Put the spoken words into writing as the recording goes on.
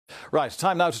Right,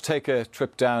 time now to take a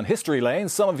trip down history lane.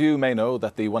 Some of you may know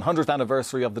that the 100th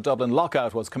anniversary of the Dublin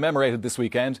Lockout was commemorated this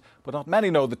weekend, but not many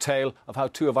know the tale of how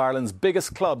two of Ireland's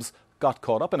biggest clubs got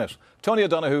caught up in it. Tony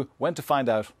O'Donoghue went to find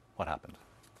out what happened.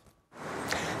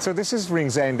 So this is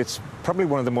Ringsend. It's probably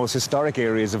one of the most historic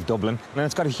areas of Dublin, and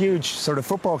it's got a huge sort of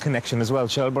football connection as well.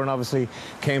 Shelbourne obviously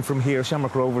came from here,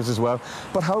 Shamrock Rovers as well.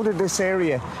 But how did this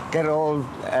area get all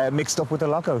mixed up with the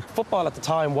lockout? Football at the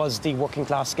time was the working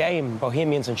class game.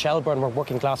 Bohemians and Shelbourne were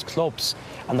working class clubs,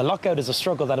 and the lockout is a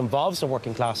struggle that involves the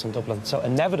working class in Dublin, so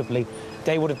inevitably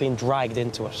they would have been dragged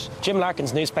into it. Jim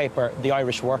Larkin's newspaper, The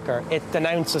Irish Worker, it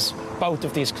denounces both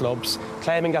of these clubs,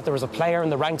 claiming that there was a player in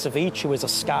the ranks of each who is a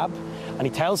scab, and he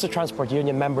tells the Transport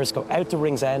Union members go out to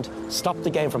Ringsend, stop the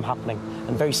game from happening,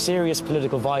 and very serious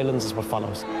political violence is what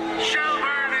follows.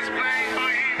 Shelbourne is playing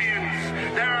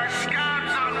Bohemians. There are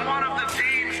scabs on one of the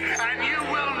teams, and you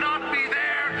will not be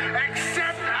there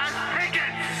except as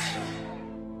pickets.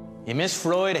 You missed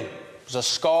Friday. It was a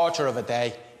scorcher of a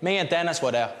day. Me and Dennis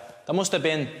were there. There must have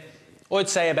been, I'd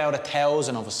say, about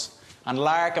 1,000 of us. And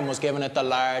Larkin was giving it the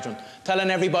large one,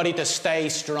 telling everybody to stay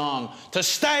strong, to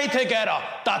stay together,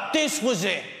 that this was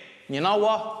it. And you know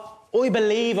what? I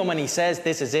believe him when he says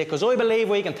this is it, because I believe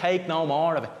we can take no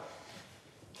more of it.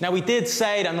 Now, we did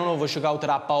say that none of us should go to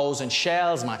that Bohs and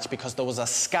Shels match because there was a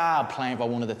scab playing for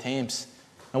one of the teams.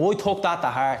 Now, I took that to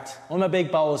heart. I'm a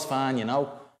big Bohs fan, you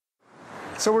know.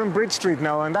 So we're in Bridge Street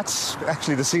now, and that's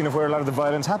actually the scene of where a lot of the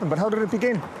violence happened. But how did it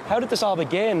begin? How did this all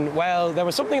begin? Well, there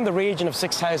was something in the region of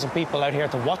 6,000 people out here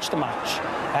to watch the match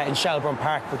in Shelbourne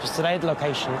Park, which is today the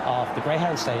location of the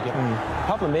Greyhound Stadium. The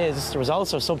problem is, there was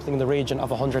also something in the region of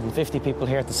 150 people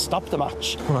here to stop the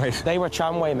match. Right. They were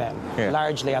tramway men,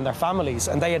 largely, and their families,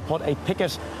 and they had put a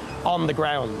picket on the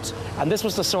ground, and this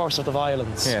was the source of the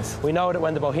violence. Yes. We know that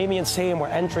when the Bohemians team were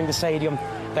entering the stadium,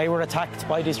 they were attacked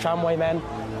by these tramway men.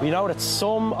 We know that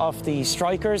some of the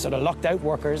strikers or the locked out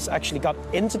workers actually got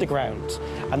into the ground,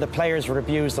 and the players were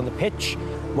abused on the pitch.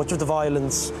 Much of the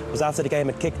violence was after the game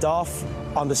had kicked off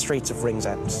on the streets of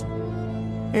Ringsend.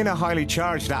 In a highly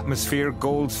charged atmosphere,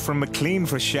 goals from McLean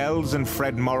for Shels and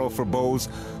Fred Morrow for Bohs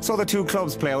saw the two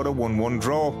clubs play out a 1-1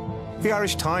 draw. The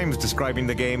Irish Times describing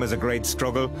the game as a great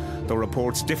struggle, though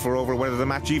reports differ over whether the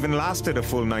match even lasted a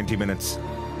full 90 minutes.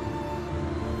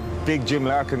 Big Jim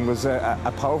Larkin was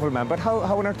a powerful man, but how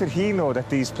on earth did he know that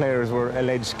these players were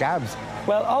alleged scabs?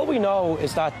 Well, all we know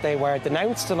is that they were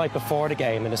denounced the night before the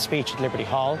game in a speech at Liberty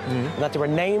Hall, and that they were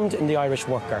named in the Irish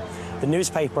Worker, the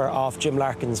newspaper of Jim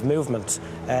Larkin's movement,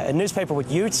 a newspaper with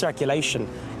huge circulation.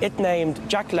 It named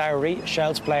Jack Lowry, a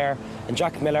Shels player, and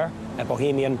Jack Miller, a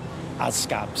Bohemian, as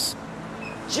scabs.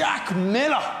 Jack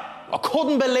Miller! I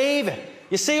couldn't believe it.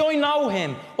 You see, I know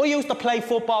him. I used to play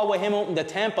football with him up in the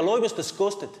Temple. I was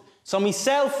disgusted. So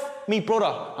myself, me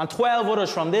brother, and 12 others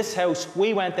from this house,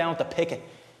 we went down to picket.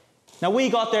 Now, we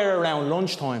got there around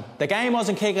lunchtime. The game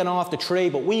wasn't kicking off the 3,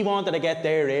 but we wanted to get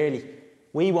there early.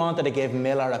 We wanted to give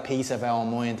Miller a piece of our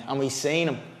mind, and we seen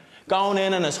him going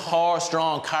in his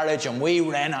horse-drawn carriage, and we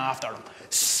ran after him.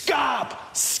 Scab!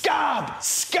 Scab!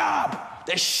 Scab!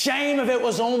 The shame of it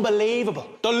was unbelievable.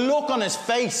 The look on his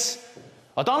face.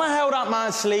 I don't know how that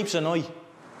man sleeps at night.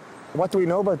 What do we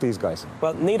know about these guys?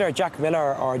 Well, neither Jack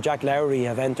Miller or Jack Lowry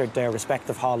have entered their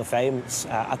respective Hall of Fames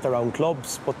at their own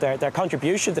clubs, but their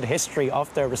contribution to the history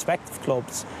of their respective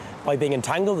clubs, by being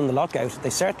entangled in the lockout, they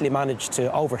certainly managed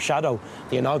to overshadow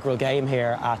the inaugural game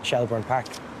here at Shelbourne Park.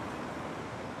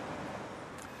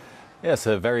 Yes,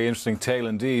 a very interesting tale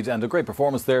indeed, and a great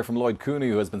performance there from Lloyd Cooney,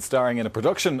 who has been starring in a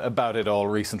production about it all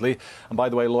recently. And by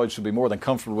the way, Lloyd should be more than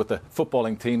comfortable with the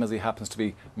footballing team, as he happens to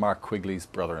be Mark Quigley's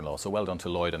brother-in-law. So well done to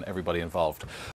Lloyd and everybody involved.